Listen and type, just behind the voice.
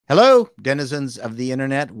Hello, denizens of the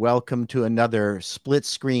internet. Welcome to another split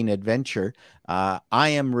screen adventure. I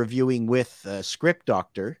am reviewing with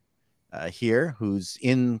ScriptDoctor here, who's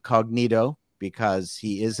incognito because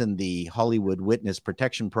he is in the Hollywood Witness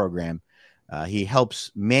Protection Program. He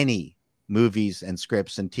helps many movies and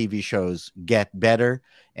scripts and TV shows get better,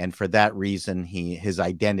 and for that reason, his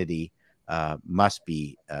identity must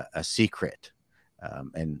be a secret.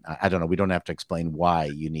 And I don't know. We don't have to explain why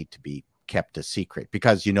you need to be kept a secret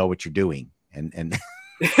because you know what you're doing. And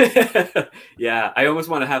yeah, I almost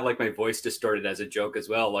want to have like my voice distorted as a joke as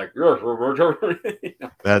well. Like,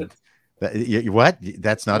 that what?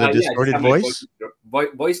 That's not a distorted voice.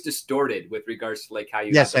 Voice distorted with regards to like how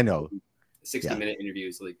you. Yes, I know. 60-minute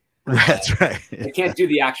interviews, like that's right. I can't do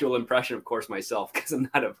the actual impression, of course, myself because I'm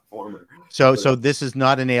not a performer. So this is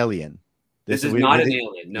not an alien. This is not an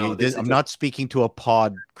alien. No, I'm not speaking to a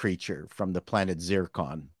pod creature from the planet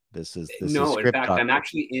Zircon. This is no. In fact, I'm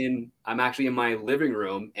actually in my living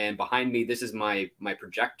room, and behind me, this is my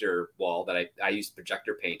projector wall that I use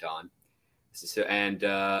projector paint on. So, and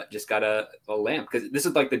just got a lamp because this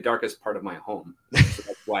is like the darkest part of my home. So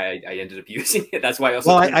that's why I ended up using it. That's why I also.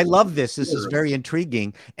 Well, I love this. This is very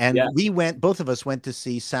intriguing. And yeah. Both of us went to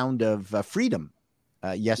see Sound of Freedom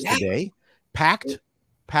yesterday. Yeah.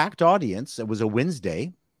 Packed audience. It was a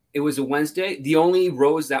Wednesday. It was a Wednesday. The only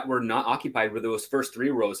rows that were not occupied were those first three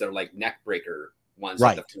rows that are like neck breaker ones.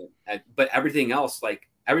 Right. But everything else, like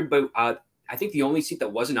everybody, I think the only seat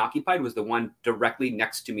that wasn't occupied was the one directly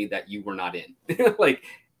next to me that you were not in. Like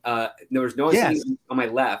there was no one sitting on my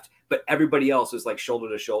left, but everybody else was like shoulder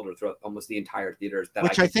to shoulder throughout almost the entire theater.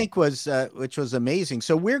 Which I think was amazing.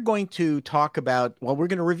 So we're going to talk about, well, we're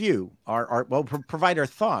going to review provide our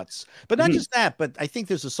thoughts, but not just that, but I think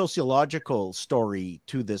there's a sociological story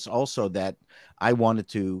to this also that I wanted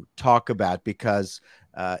to talk about because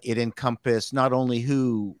it encompassed not only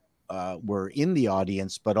who were in the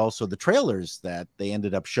audience, but also the trailers that they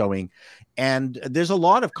ended up showing. And there's a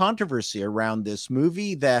lot of controversy around this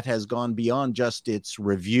movie that has gone beyond just its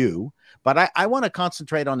review. But I want to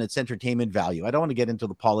concentrate on its entertainment value. I don't want to get into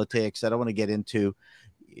the politics. I don't want to get into,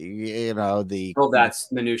 that's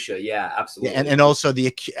minutia. Yeah, absolutely. And also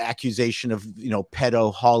the accusation of,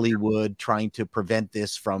 pedo Hollywood trying to prevent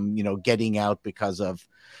this from, getting out because of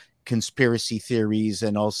conspiracy theories,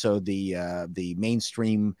 and also the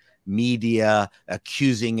mainstream media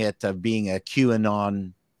accusing it of being a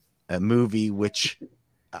QAnon movie, which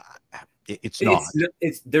it's not.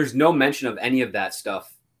 There's no mention of any of that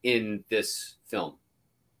stuff in this film.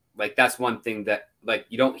 Like that's one thing that like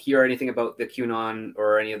you don't hear anything about the QAnon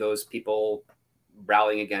or any of those people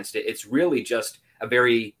rallying against it. It's really just a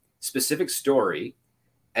very specific story.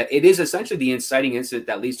 It is essentially the inciting incident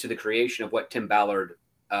that leads to the creation of what Tim Ballard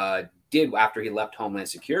did after he left Homeland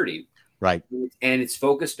Security. Right. And it's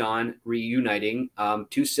focused on reuniting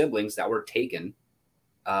two siblings that were taken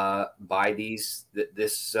by this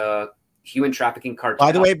human trafficking cartel.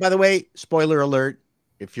 By the way, spoiler alert,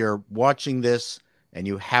 if you're watching this and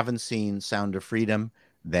you haven't seen Sound of Freedom,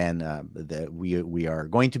 then we are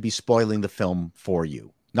going to be spoiling the film for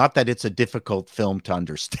you. Not that it's a difficult film to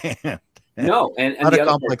understand. No, and not a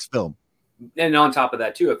complex film. And on top of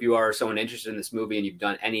that, too, if you are someone interested in this movie and you've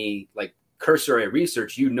done any like cursory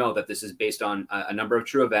research, you know that this is based on a number of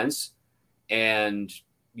true events, and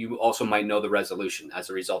you also might know the resolution as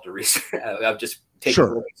a result of research. I've just taken a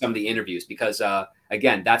look at some of the interviews because,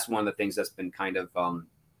 again, that's one of the things that's been kind of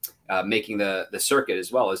making the circuit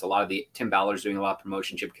as well. Is a lot of Tim Ballard's doing a lot of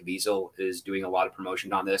promotion. Chip Caviezel is doing a lot of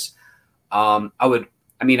promotion on this. I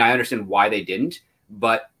understand why they didn't,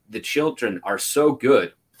 but the children are so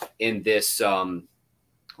good in this. Hold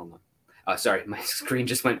on. Sorry, my screen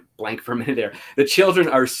just went blank for a minute there. The children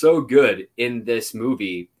are so good in this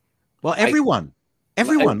movie. Well, everyone.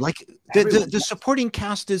 Like the supporting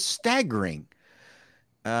cast is staggering.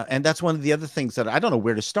 And that's one of the other things that I don't know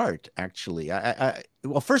where to start, actually.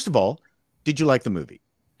 Well, first of all, did you like the movie?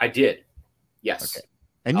 I did. Yes. Okay.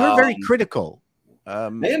 And you're very critical I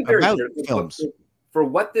am very about critical films. For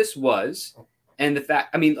what this was, and the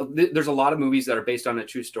fact, there's a lot of movies that are based on a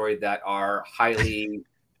true story that are highly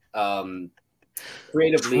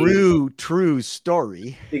creatively true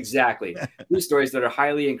story. Exactly. True stories that are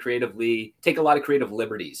highly and creatively take a lot of creative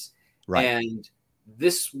liberties. Right. And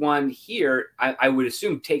this one here, I would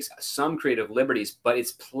assume takes some creative liberties, but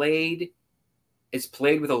it's played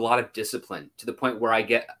with a lot of discipline to the point where I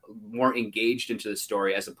get more engaged into the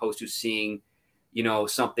story as opposed to seeing,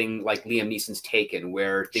 something like Liam Neeson's Taken,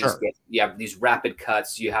 where things you have these rapid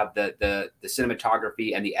cuts, you have the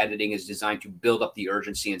cinematography and the editing is designed to build up the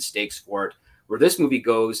urgency and stakes for it. Where this movie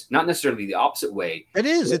goes, not necessarily the opposite way. It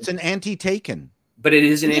is. It's an anti-Taken. but it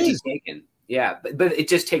is an It is. anti-Taken. Yeah, but it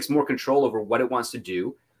just takes more control over what it wants to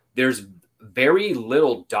do. There's very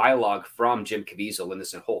little dialogue from Jim Caviezel in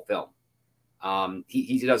this whole film.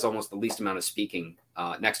 He does almost the least amount of speaking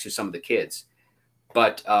next to some of the kids,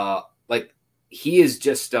 but like he is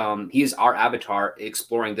just he is our avatar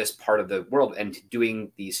exploring this part of the world and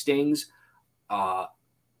doing these things.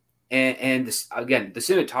 And this, again, the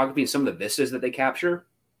cinematography and some of the vistas that they capture,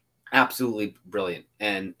 absolutely brilliant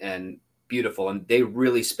and beautiful. And they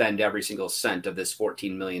really spend every single cent of this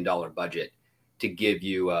 $14 million budget to give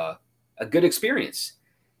you a good experience.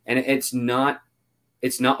 And it's not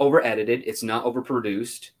over edited. It's not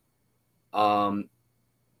overproduced.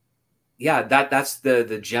 Yeah, that's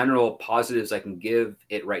the general positives I can give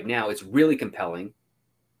it right now. It's really compelling.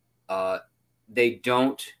 They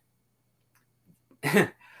don't,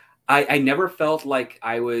 I never felt like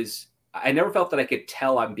I never felt that I could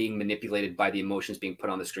tell I'm being manipulated by the emotions being put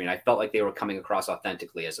on the screen. I felt like they were coming across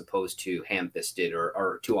authentically as opposed to ham-fisted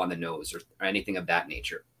or too on the nose or anything of that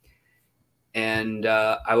nature. And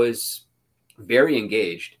I was very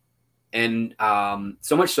engaged. And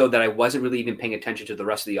so much so that I wasn't really even paying attention to the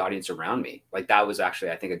rest of the audience around me. Like that was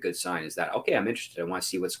actually, I think, a good sign is that, okay, I'm interested. I want to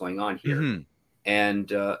see what's going on here. Mm-hmm.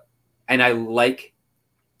 And I like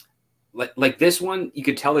this one, you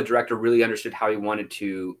could tell the director really understood how he wanted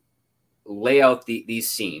to lay out these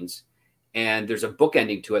scenes. And there's a book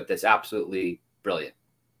ending to it that's absolutely brilliant.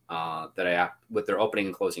 With their opening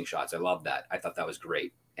and closing shots. I love that. I thought that was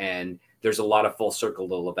great. And there's a lot of full circle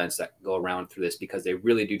little events that go around through this because they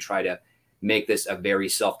really do try to make this a very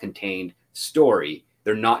self-contained story.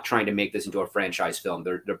 They're not trying to make this into a franchise film.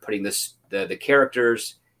 They're putting the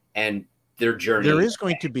characters and their journey. There is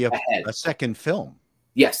going to be a second film.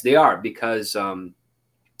 Yes, they are, because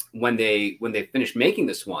when they finished making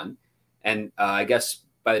this one, and I guess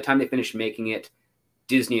by the time they finished making it,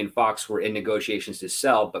 Disney and Fox were in negotiations to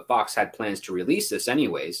sell, but Fox had plans to release this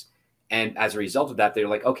anyways. And as a result of that, they're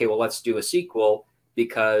like, okay, well, let's do a sequel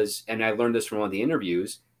because, and I learned this from one of the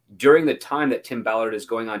interviews, during the time that Tim Ballard is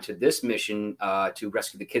going on to this mission to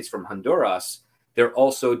rescue the kids from Honduras, they're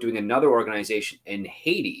also doing another organization in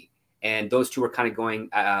Haiti. And those two are kind of going,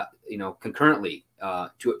 concurrently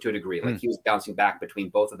to a degree. Like he was bouncing back between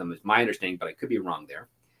both of them is my understanding, but I could be wrong there.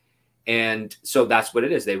 And so that's what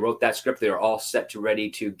it is. They wrote that script. They are all set to ready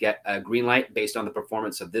to get a green light based on the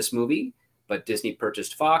performance of this movie. But Disney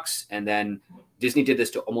purchased Fox, and then Disney did this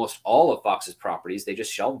to almost all of Fox's properties. They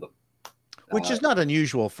just shelved them. Which is not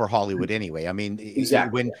unusual for Hollywood anyway. I mean,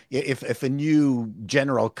 exactly. If a new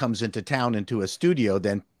general comes into town into a studio,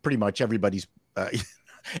 then pretty much everybody's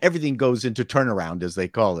everything goes into turnaround, as they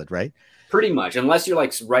call it, right? Pretty much, unless you're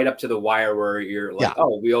like right up to the wire where you're like,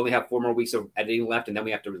 oh, we only have 4 more weeks of editing left, and then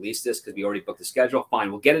we have to release this because we already booked the schedule.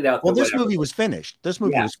 Fine, we'll get it out. Well, this movie was finished. This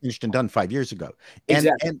movie was finished and done 5 years ago. And,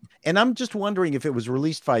 exactly. and I'm just wondering if it was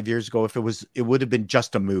released 5 years ago, if it would have been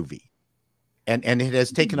just a movie. And it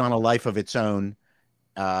has taken on a life of its own,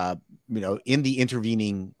 in the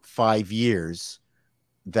intervening 5 years.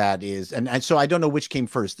 That is, and so I don't know which came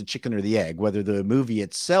first, the chicken or the egg, whether the movie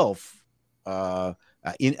itself,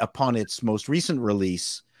 upon its most recent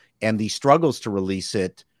release and the struggles to release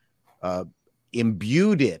it,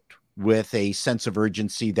 imbued it with a sense of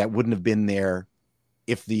urgency that wouldn't have been there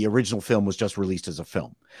if the original film was just released as a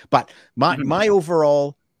film. But my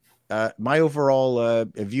overall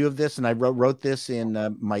view of this, and I wrote this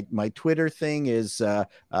in my Twitter thing, is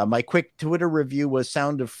my quick Twitter review was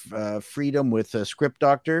Sound of Freedom with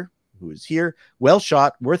ScriptDoctor, who is here. Well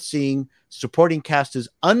shot, worth seeing. Supporting cast is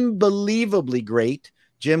unbelievably great.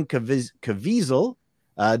 Jim Caviezel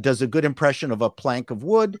does a good impression of a plank of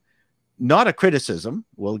wood. Not a criticism.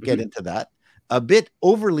 We'll get into that. A bit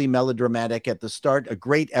overly melodramatic at the start. A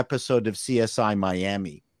great episode of CSI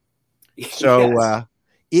Miami. So yes.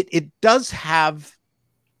 It does have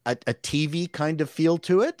a TV kind of feel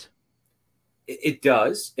to it. It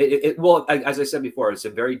does. Well, as I said before, it's a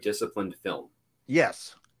very disciplined film.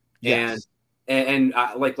 Yes. And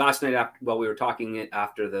like last night, while we were talking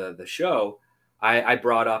after the show, I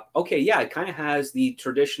brought up, okay, yeah, it kind of has the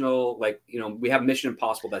traditional, we have Mission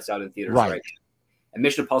Impossible that's out in theaters right now. And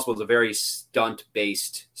Mission Impossible is a very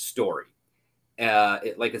stunt-based story.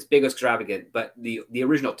 It's big, extravagant, but the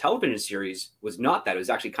original television series was not that. It was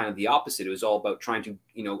actually kind of the opposite. It was all about trying to,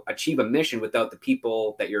 achieve a mission without the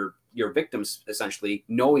people that your victims essentially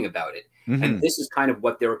knowing about it. And this is kind of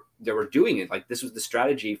what they were doing. It like this was the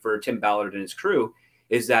strategy for Tim Ballard and his crew,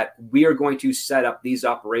 is that we are going to set up these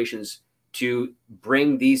operations to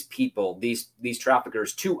bring these people, these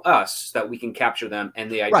traffickers to us so that we can capture them. And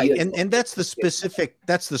the idea, right, and that's the specific,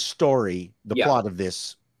 that's the story, the plot of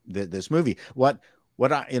this movie. What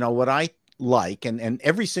I like, and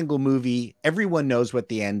every single movie, everyone knows what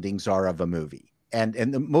the endings are of a movie. And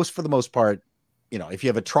for the most part, you know, if you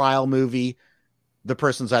have a trial movie, the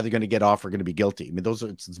person's either going to get off or going to be guilty. I mean,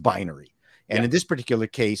 it's binary. And in this particular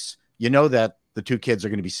case, you know that the two kids are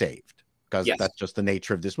going to be saved because that's just the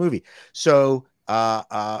nature of this movie. So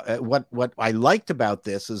what I liked about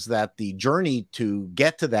this is that the journey to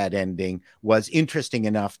get to that ending was interesting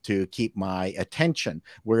enough to keep my attention.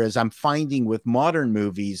 Whereas I'm finding with modern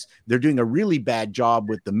movies, they're doing a really bad job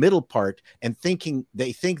with the middle part and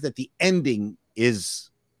they think that the ending is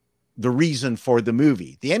the reason for the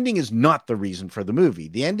movie. The ending is not the reason for the movie.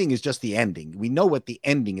 The ending is just the ending. We know what the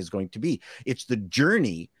ending is going to be. It's the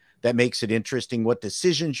journey that makes it interesting, what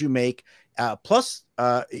decisions you make. Plus,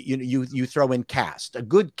 you throw in cast. A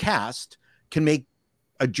good cast can make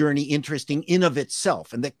a journey interesting in of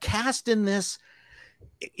itself. And the cast in this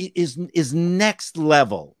is next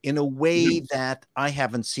level in a way that I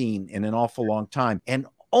haven't seen in an awful long time. And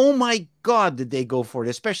oh my God, did they go for it?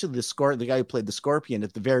 Especially the guy who played the Scorpion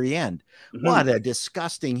at the very end. What a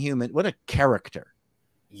disgusting human! What a character!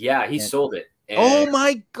 Yeah, he sold it. Oh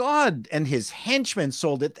my God! And his henchmen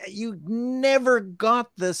sold it. You never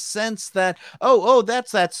got the sense that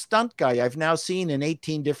that's that stunt guy I've now seen in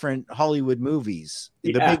 18 different Hollywood movies.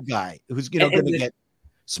 The big guy who's going to get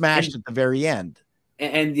smashed at the very end.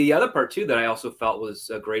 And the other part, too, that I also felt was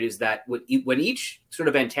great is that when each sort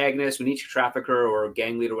of antagonist, when each trafficker or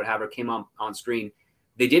gang leader, whatever, came on screen,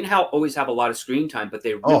 they didn't always have a lot of screen time, but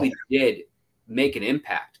they really did make an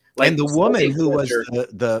impact. Like, and the woman who was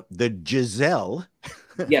the Giselle.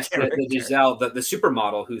 Yes, the Giselle, the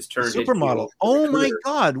supermodel who's turned supermodel. Oh, my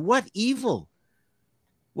God, what evil.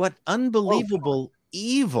 What unbelievable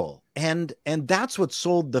evil. And that's what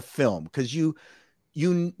sold the film, because you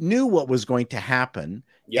knew what was going to happen.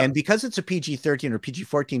 And because it's a PG-13 or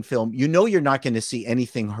PG-14 film, you know you're not going to see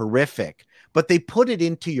anything horrific, but they put it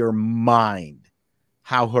into your mind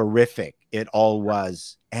how horrific it all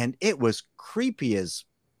was. And it was creepy as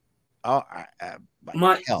the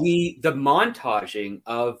montaging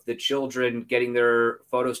of the children getting their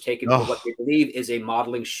photos taken for what they believe is a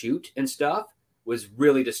modeling shoot and stuff was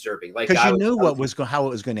really disturbing. Like, because you knew how it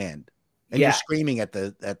was going to end. And you're screaming at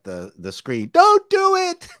the screen, "Don't do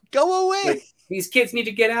it! Go away! Like, these kids need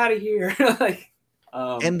to get out of here!" Like,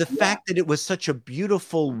 and the fact that it was such a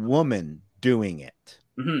beautiful woman doing it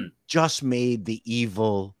just made the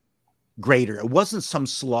evil greater. It wasn't some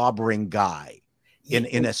slobbering guy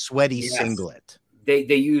in a sweaty singlet. They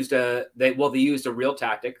used a real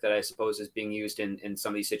tactic that I suppose is being used in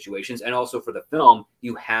some of these situations, and also for the film,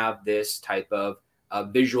 you have this type of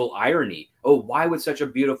visual irony. Oh, why would such a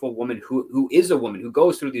beautiful woman who is a woman who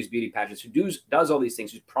goes through these beauty pageants, who does all these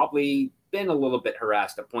things, who's probably been a little bit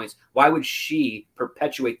harassed at points, why would she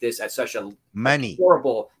perpetuate this at such a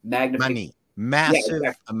horrible magnification?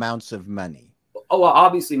 Massive amounts of money. Oh, well,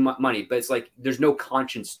 obviously money, but it's like there's no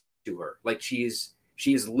conscience to her. Like she is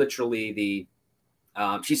literally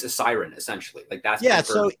she's a siren essentially. Like that's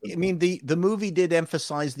So I mean, the movie did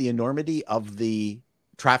emphasize the enormity of the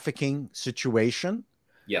trafficking situation.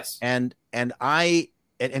 Yes. And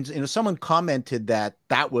someone commented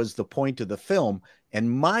that was the point of the film.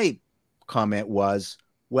 And my comment was,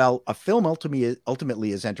 well, a film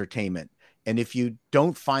ultimately is entertainment. And if you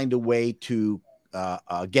don't find a way to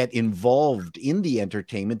get involved in the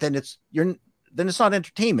entertainment, then it's not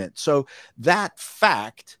entertainment. So that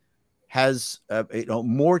fact has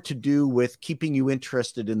more to do with keeping you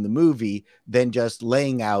interested in the movie than just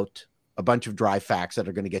laying out a bunch of dry facts that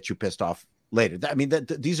are going to get you pissed off later. I mean,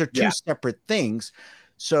 these are two separate things.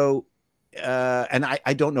 So, and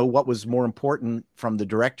I don't know what was more important from the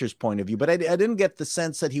director's point of view, but I didn't get the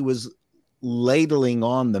sense that he was ladling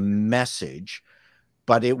on the message,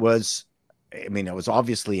 but it was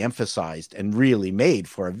obviously emphasized and really made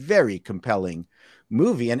for a very compelling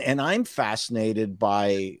movie. And I'm fascinated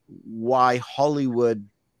by why Hollywood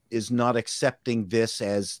is not accepting this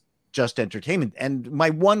as just entertainment. And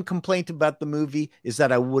my one complaint about the movie is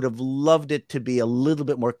that I would have loved it to be a little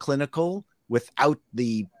bit more clinical without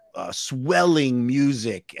the swelling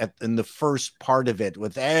music in the first part of it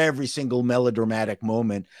with every single melodramatic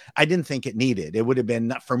moment. I didn't think it needed. It would have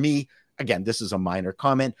been, for me, again, this is a minor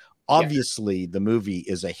comment. Obviously, the movie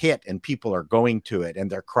is a hit and people are going to it and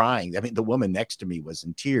they're crying. I mean, the woman next to me was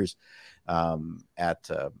in tears at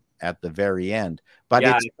the very end. But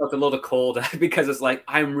I felt a little cold because it's like,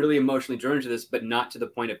 I'm really emotionally driven to this, but not to the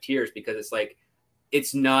point of tears, because it's like,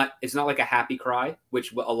 it's not like a happy cry,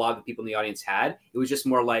 which a lot of the people in the audience had. It was just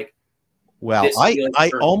more like, well,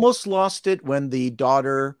 I almost lost it when the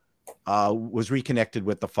daughter was reconnected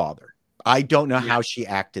with the father. I don't know Yeah. how she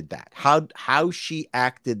acted that. How she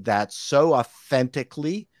acted that so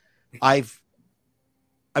authentically. I've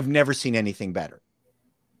never seen anything better.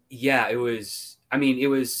 Yeah, it was. I mean, it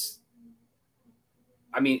was.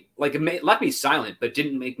 I mean, like it left me silent, but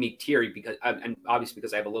didn't make me teary because, and obviously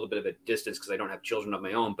because I have a little bit of a distance because I don't have children of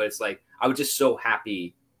my own. But it's like I was just so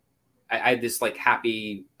happy. I had this like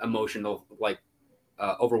happy emotional, like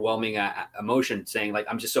overwhelming emotion, saying like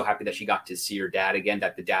I'm just so happy that she got to see her dad again,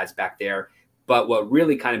 that the dad's back there. But what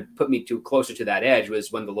really kind of put me closer to that edge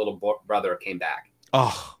was when the little brother came back.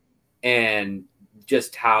 Oh, and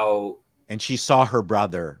just how and she saw her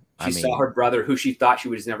brother. She saw her brother, who she thought she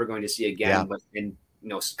was never going to see again, yeah. and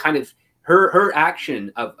kind of her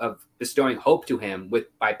action of bestowing hope to him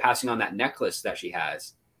by passing on that necklace that she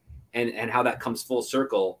has, and how that comes full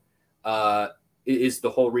circle, is the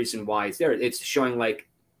whole reason why it's there. It's showing like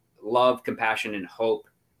love, compassion, and hope,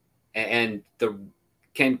 and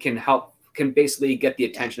can basically get the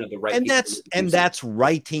attention of the right people. That's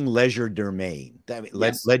writing legerdemain. I mean,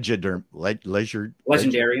 yes. Legendarium.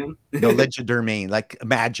 No, legerdemain, like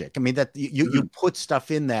magic. I mean, that you put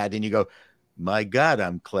stuff in that and you go, my God,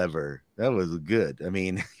 I'm clever. That was good. I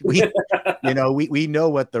mean, we know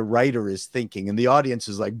what the writer is thinking, and the audience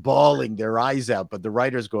is like bawling their eyes out, but the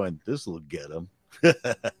writer's going, this will get them.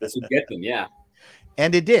 This will get them, yeah.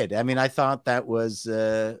 And it did. I mean, I thought that was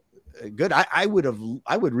good. I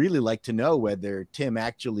would really like to know whether Tim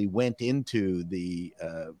actually went into the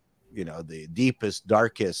the deepest,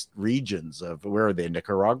 darkest regions of, where are they,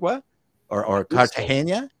 Nicaragua or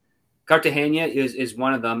Cartagena? Cartagena is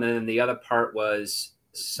one of them, and then the other part was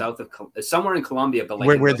south of somewhere in Colombia, but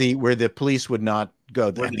like where the police would not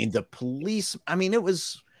go. I mean, the police. I mean, it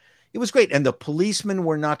was great, and the policemen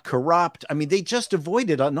were not corrupt. I mean, they just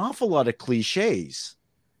avoided an awful lot of cliches.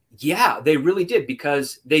 Yeah, they really did,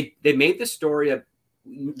 because they made the story of.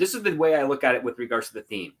 This is the way I look at it with regards to the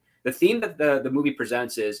theme. The theme that the movie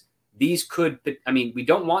presents is these could. I mean, we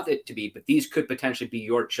don't want it to be, but these could potentially be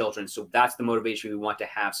your children. So that's the motivation we want to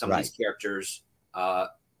have some of these characters.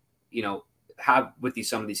 Have with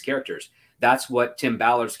some of these characters. That's what Tim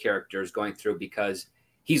Ballard's character is going through, because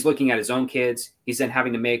he's looking at his own kids. He's then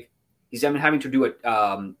having to do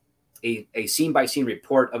a scene by scene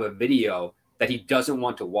report of a video that he doesn't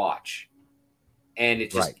want to watch. And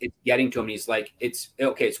it's just, it's getting to him. And he's like, it's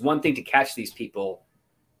okay. It's one thing to catch these people,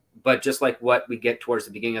 but just like what we get towards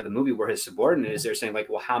the beginning of the movie, where his subordinate is there saying like,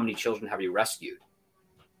 well, how many children have you rescued?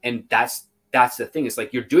 And that's the thing. It's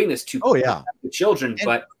like, you're doing this to the children,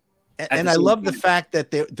 but I love the fact that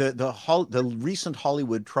the recent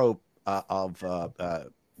Hollywood trope of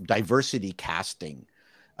diversity casting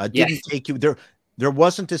didn't take you there. There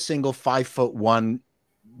wasn't a single 5'1"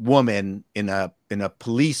 woman in a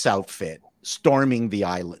police outfit storming the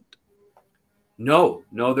island. No,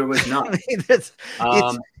 there was not. I mean,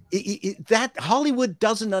 that Hollywood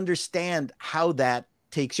doesn't understand how that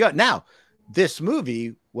takes you out. Now, this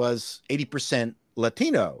movie was 80%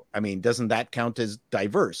 Latino. I mean, doesn't that count as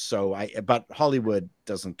diverse? So but Hollywood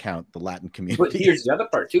doesn't count the Latin community. But here's the other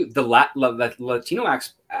part too. The Latino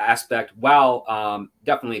aspect, while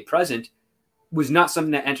definitely present, was not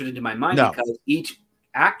something that entered into my mind, because each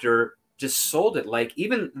actor just sold it. Like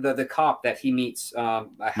even the cop that he meets,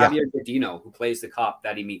 Javier Godino, who plays the cop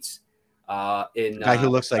that he meets guy who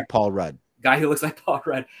looks like Paul Rudd.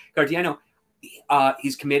 Cardiano.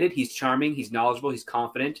 He's committed, he's charming, he's knowledgeable, he's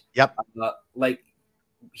confident. Yep. Like,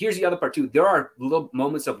 here's the other part too. There are little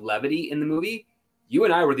moments of levity in the movie. You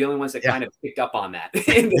and I were the only ones that kind of picked up on that.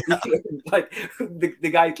 Like the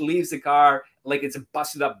guy leaves the car, like it's a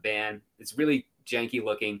busted up van. It's really janky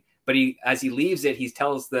looking. But as he leaves it, he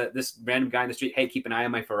tells this random guy in the street, "Hey, keep an eye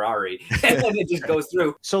on my Ferrari," and then it just goes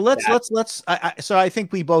through. So let's. So I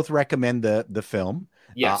think we both recommend the film.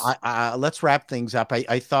 Yes. Let's wrap things up.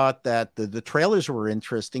 I thought that the trailers were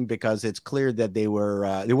interesting, because it's clear that they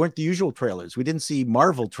weren't the usual trailers. We didn't see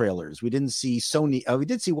Marvel trailers. We didn't see Sony. We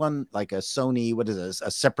did see one, like a Sony. What is this?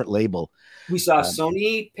 A separate label. We saw a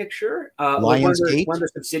Sony picture, Lionsgate, one of their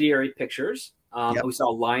subsidiary pictures. We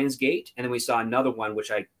saw Lionsgate, and then we saw another one,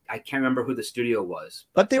 which I can't remember who the studio was.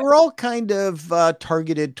 But they were all kind of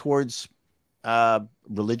targeted towards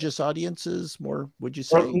religious audiences, more, would you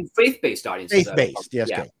say? Or faith-based audiences. Faith-based, yes.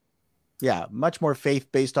 Yeah. Yeah, much more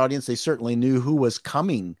faith-based audience. They certainly knew who was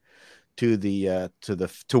coming to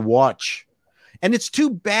watch. And it's too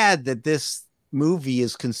bad that this movie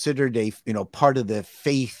is considered a part of the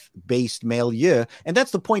faith-based milieu, and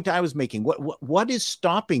that's the point I was making. What is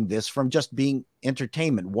stopping this from just being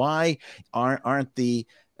entertainment? Why aren't the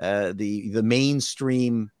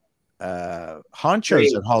mainstream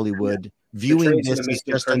honchos in Hollywood viewing this as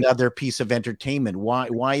just another piece of entertainment.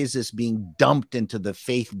 Why is this being dumped into the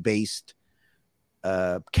faith-based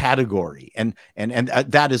category? And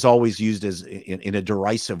that is always used as in a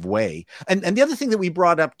derisive way. And the other thing that we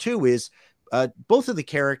brought up too is both of the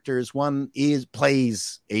characters, one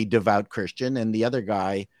plays a devout Christian, and the other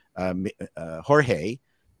guy, Jorge,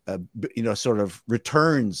 sort of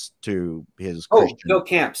returns to his Christian. Bill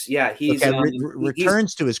Camps, yeah, he's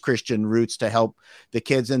returns to his Christian roots to help the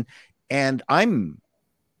kids, and I'm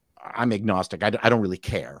agnostic. I don't really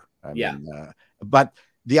care. I mean, but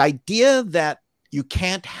the idea that you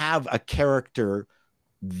can't have a character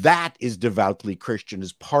that is devoutly Christian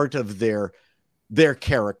as part of their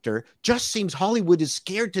character just seems Hollywood is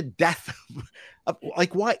scared to death of,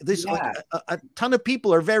 like, why this a ton of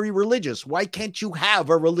people are very religious. Why can't you have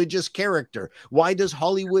a religious character? Why does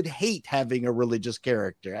Hollywood hate having a religious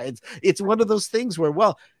character? It's one of those things where,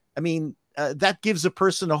 well, I mean, that gives a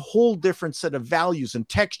person a whole different set of values and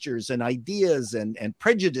textures and ideas and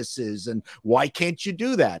prejudices. And why can't you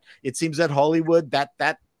do that? It seems that Hollywood,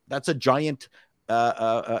 that's a giant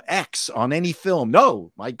X on any film.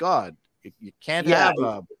 No, my God. You can't have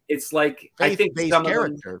a it's like I think some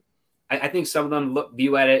character. Of them, I think some of them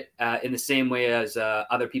view at it in the same way as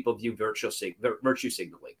other people view virtue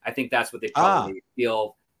signaling. I think that's what they probably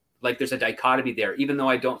feel like. There's a dichotomy there, even though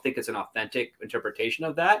I don't think it's an authentic interpretation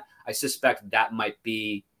of that. I suspect that might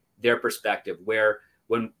be their perspective, where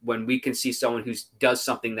when we can see someone who does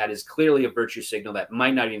something that is clearly a virtue signal that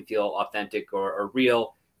might not even feel authentic or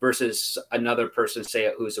real, versus another person,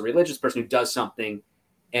 say, who's a religious person who does something,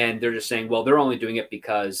 and they're just saying, well, they're only doing it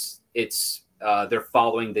because it's they're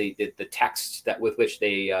following the text with which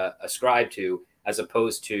they ascribe to, as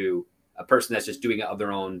opposed to a person that's just doing it of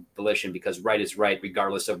their own volition because right is right,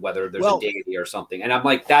 regardless of whether there's a deity or something. And I'm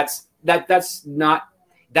like, that's not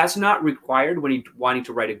required when you're wanting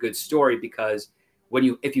to write a good story, because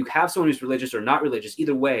if you have someone who's religious or not religious,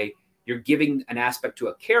 either way, you're giving an aspect to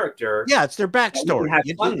a character. Yeah, it's their backstory. Have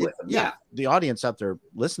fun with them. Yeah, the audience out there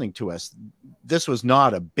listening to us, this was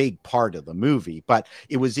not a big part of the movie, but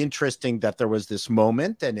it was interesting that there was this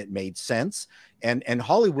moment and it made sense. And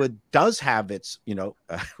Hollywood does have its,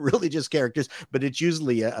 religious characters, but it's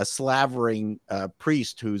usually a slavering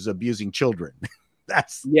priest who's abusing children.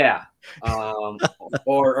 That's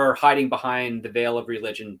or hiding behind the veil of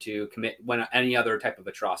religion to commit any other type of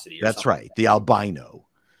atrocity. That's right, the albino.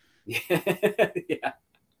 Yeah.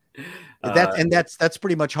 That's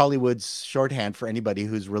pretty much Hollywood's shorthand for anybody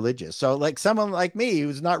who's religious. So, like, someone like me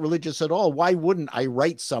who's not religious at all, why wouldn't I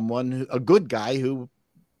write someone, a good guy who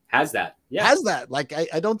has that? Yeah, has that. Like,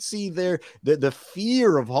 I don't see the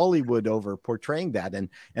fear of Hollywood over portraying that, and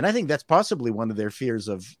I think that's possibly one of their fears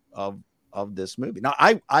of this movie. Now,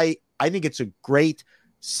 I think it's a great,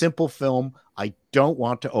 simple film. I don't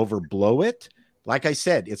want to overblow it. Like I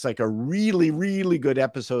said, it's like a really, really good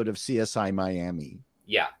episode of CSI Miami.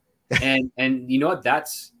 Yeah. And you know what?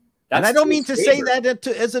 That's and I don't mean to say that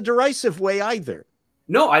as a derisive way either.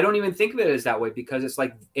 No, I don't even think of it as that way, because it's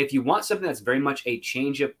like, if you want something that's very much a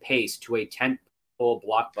change of pace to a tentpole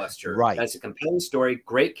blockbuster, right? That's a compelling story,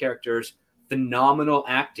 great characters, phenomenal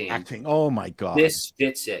acting. Oh my God. This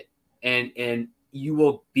fits it. And you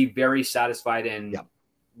will be very satisfied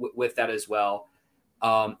with that as well.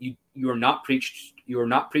 You are not preached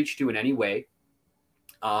to in any way.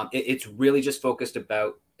 It's really just focused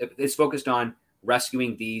on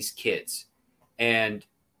rescuing these kids, and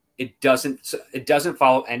it doesn't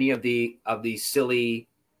follow any of the silly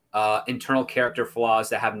internal character flaws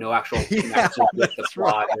that have no actual connection with the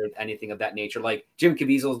plot or anything of that nature. Like, Jim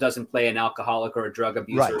Caviezel doesn't play an alcoholic or a drug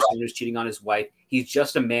abuser or someone who's cheating on his wife. He's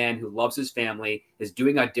just a man who loves his family, is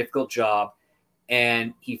doing a difficult job,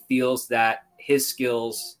 and he feels that his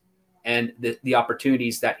skills and the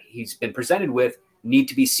opportunities that he's been presented with need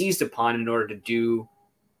to be seized upon in order to do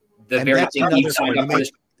the very thing he signed up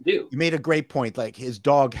to do. You made a great point. Like, his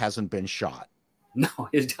dog hasn't been shot. No,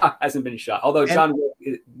 his dog hasn't been shot. Although John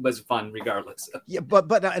Wick was fun regardless. Yeah,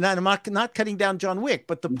 but and I'm not cutting down John Wick,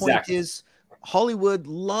 but the point is, Hollywood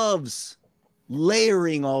loves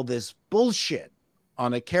layering all this bullshit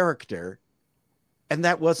on a character, and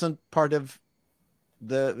that wasn't part of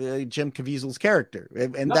the Jim Caviezel's character,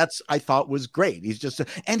 and that's, I thought, was great. He's just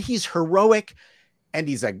and he's heroic, and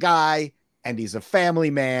he's a guy, and he's a family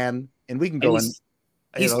man, and we can go and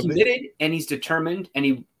he's committed, and he's determined,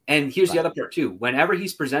 and here's the other part too. Whenever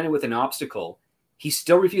he's presented with an obstacle, he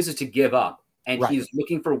still refuses to give up, and he's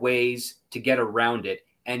looking for ways to get around it,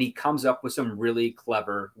 and he comes up with some really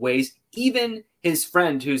clever ways. Even his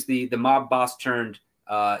friend, who's the mob boss turned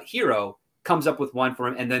hero, comes up with one for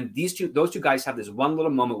him, and then those two guys have this one little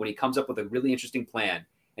moment when he comes up with a really interesting plan,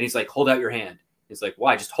 And he's like, hold out your hand. He's like,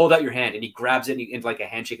 why? Just hold out your hand. And he grabs it, and like a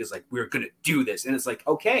handshake is like, we're going to do this. And it's like,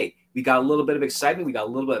 okay, we got a little bit of excitement. We got a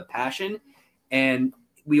little bit of passion. And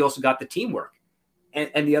we also got the teamwork.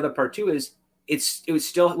 And the other part too is it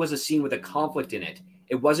was a scene with a conflict in it.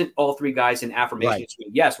 It wasn't all three guys in affirmation. Right.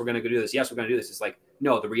 Yes, we're going to go do this. Yes, we're going to do this. It's like,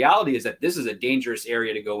 no, the reality is that this is a dangerous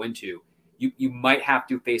area to go into. You might have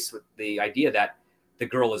to face with the idea that the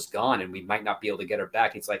girl is gone and we might not be able to get her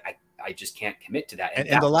back. It's like, I just can't commit to that.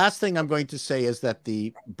 And the last thing I'm going to say is that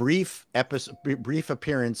the brief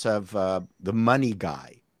appearance of the money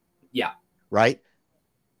guy. Yeah. Right.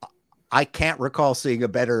 I can't recall seeing a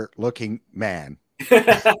better looking man.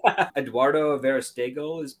 Eduardo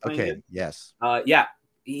Verastego is playing it. Yes. Yeah.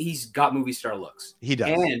 He's got movie star looks. He does.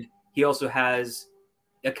 And he also has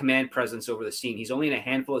a command presence over the scene. He's only in a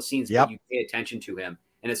handful of scenes, yep. but you pay attention to him.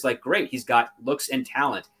 And it's like, great. He's got looks and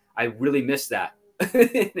talent. I really miss that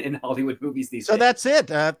in Hollywood movies these days. So that's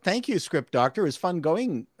it. Thank you, Script Doctor. It was fun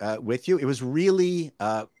going with you. It was really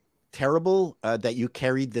terrible that you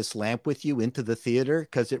carried this lamp with you into the theater,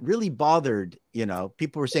 because it really bothered, you know,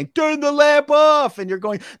 people were saying, turn the lamp off. And you're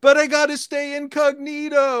going, but I got to stay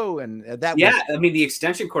incognito. And that I mean, the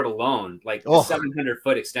extension cord alone, like the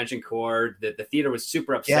 700-foot extension cord, the theater was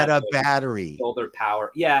super upset. Get a battery. Solar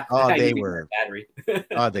power. Yeah. Oh, they were. Battery.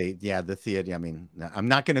 The theater. I mean, I'm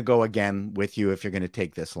not going to go again with you if you're going to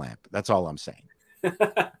take this lamp. That's all I'm saying.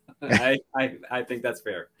 I think that's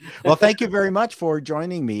fair. Well, thank you very much for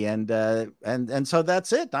joining me, and so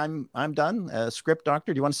that's it. I'm done. Script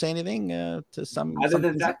Doctor, do you want to say anything to some? Other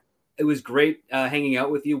than that, it was great hanging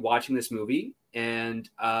out with you, watching this movie, and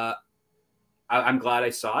I'm glad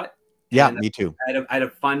I saw it. Yeah, me too. I had a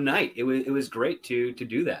fun night. It was great to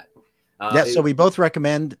do that. So we both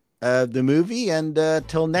recommend the movie, and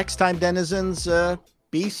till next time, denizens,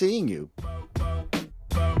 be seeing you.